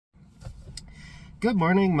Good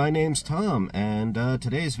morning, my name's Tom, and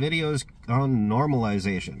today's video is on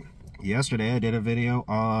normalization. Yesterday I did a video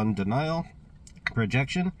on denial,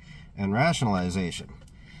 projection, and rationalization.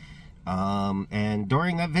 And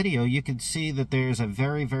during that video you could see that there's a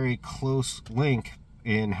very, very close link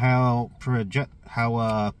in how projection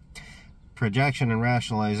and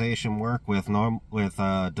rationalization work with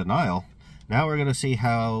denial. Now we're going to see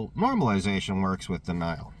how normalization works with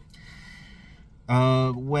denial.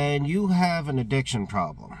 When you have an addiction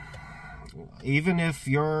problem, even if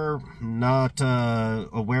you're not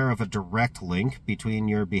aware of a direct link between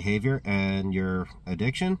your behavior and your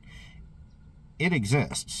addiction, it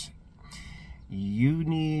exists.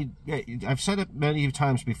 I've said it many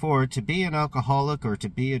times before, to be an alcoholic or to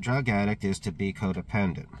be a drug addict is to be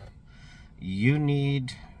codependent. You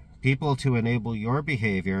need people to enable your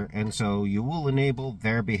behavior, and so you will enable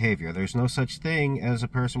their behavior. There's no such thing as a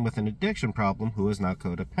person with an addiction problem who is not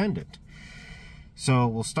codependent. So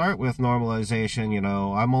we'll start with normalization.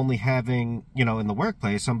 I'm only having, in the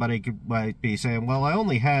workplace, somebody might be saying, well, I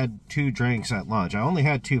only had 2 drinks at lunch. I only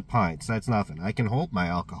had 2 pints. That's nothing. I can hold my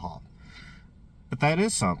alcohol. But that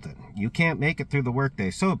is something. You can't make it through the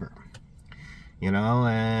workday sober.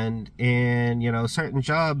 And in, certain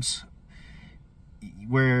jobs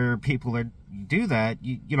where people do that,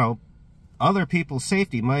 other people's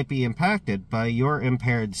safety might be impacted by your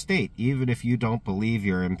impaired state, even if you don't believe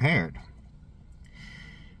you're impaired.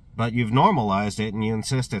 But you've normalized it and you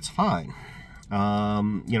insist it's fine.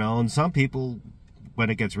 And some people,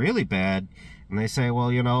 when it gets really bad, and they say, well,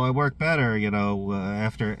 I work better,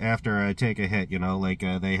 after I take a hit,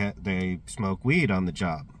 they smoke weed on the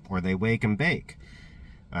job, or they wake and bake,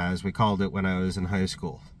 as we called it when I was in high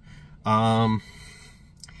school.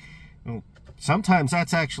 Sometimes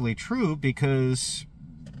that's actually true because,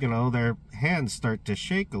 their hands start to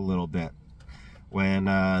shake a little bit when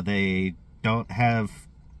they don't have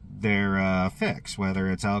their fix, whether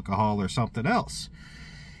it's alcohol or something else.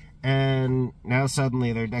 And now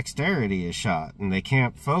suddenly their dexterity is shot and they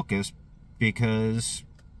can't focus because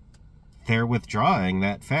they're withdrawing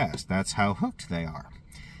that fast. That's how hooked they are.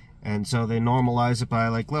 And so they normalize it by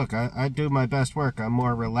look, I do my best work. I'm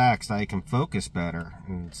more relaxed. I can focus better.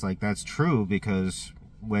 And it's that's true because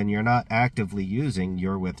when you're not actively using,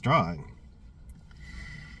 you're withdrawing.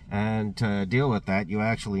 And to deal with that, you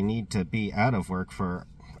actually need to be out of work for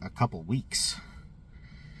a couple weeks.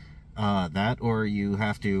 That, or you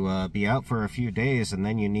have to be out for a few days, and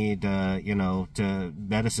then you need,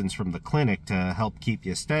 medicines from the clinic to help keep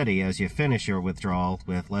you steady as you finish your withdrawal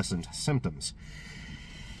with lessened symptoms.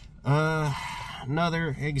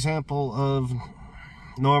 Another example of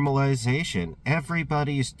normalization.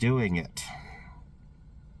 Everybody's doing it.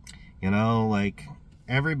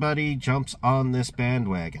 Everybody jumps on this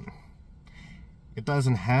bandwagon. It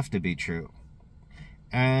doesn't have to be true.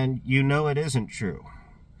 And it isn't true.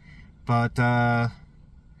 But,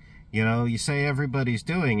 you say everybody's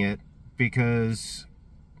doing it because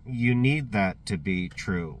you need that to be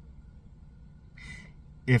true.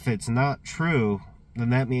 If it's not true, then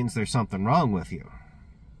that means there's something wrong with you.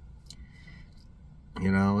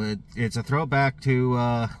 It's a throwback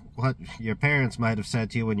to what your parents might have said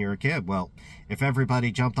to you when you were a kid. Well, if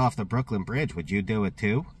everybody jumped off the Brooklyn Bridge, would you do it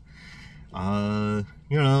too? As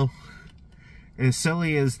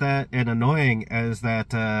silly as that and annoying as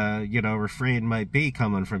that, refrain might be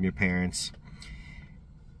coming from your parents,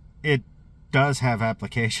 it does have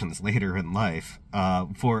applications later in life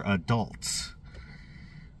for adults.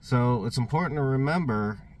 So it's important to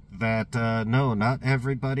remember that, no, not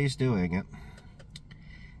everybody's doing it.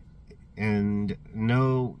 And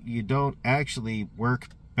no, you don't actually work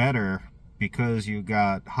better because you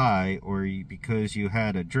got high or because you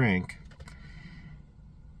had a drink.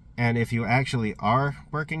 And if you actually are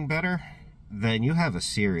working better, then you have a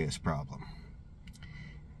serious problem.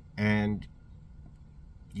 And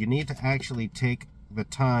you need to actually take the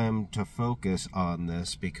time to focus on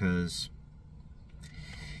this because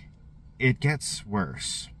it gets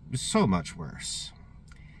worse, so much worse.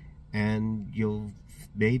 And you'll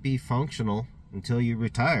be functional until you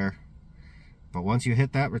retire. But once you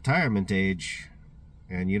hit that retirement age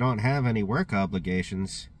and you don't have any work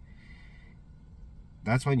obligations,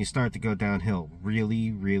 that's when you start to go downhill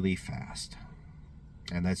really, really fast.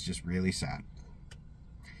 And that's just really sad.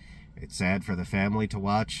 It's sad for the family to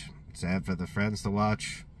watch. It's sad for the friends to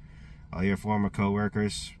watch. All your former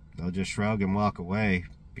coworkers, they'll just shrug and walk away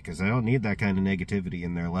because they don't need that kind of negativity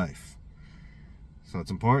in their life. So it's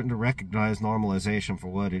important to recognize normalization for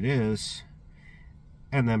what it is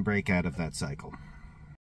and then break out of that cycle.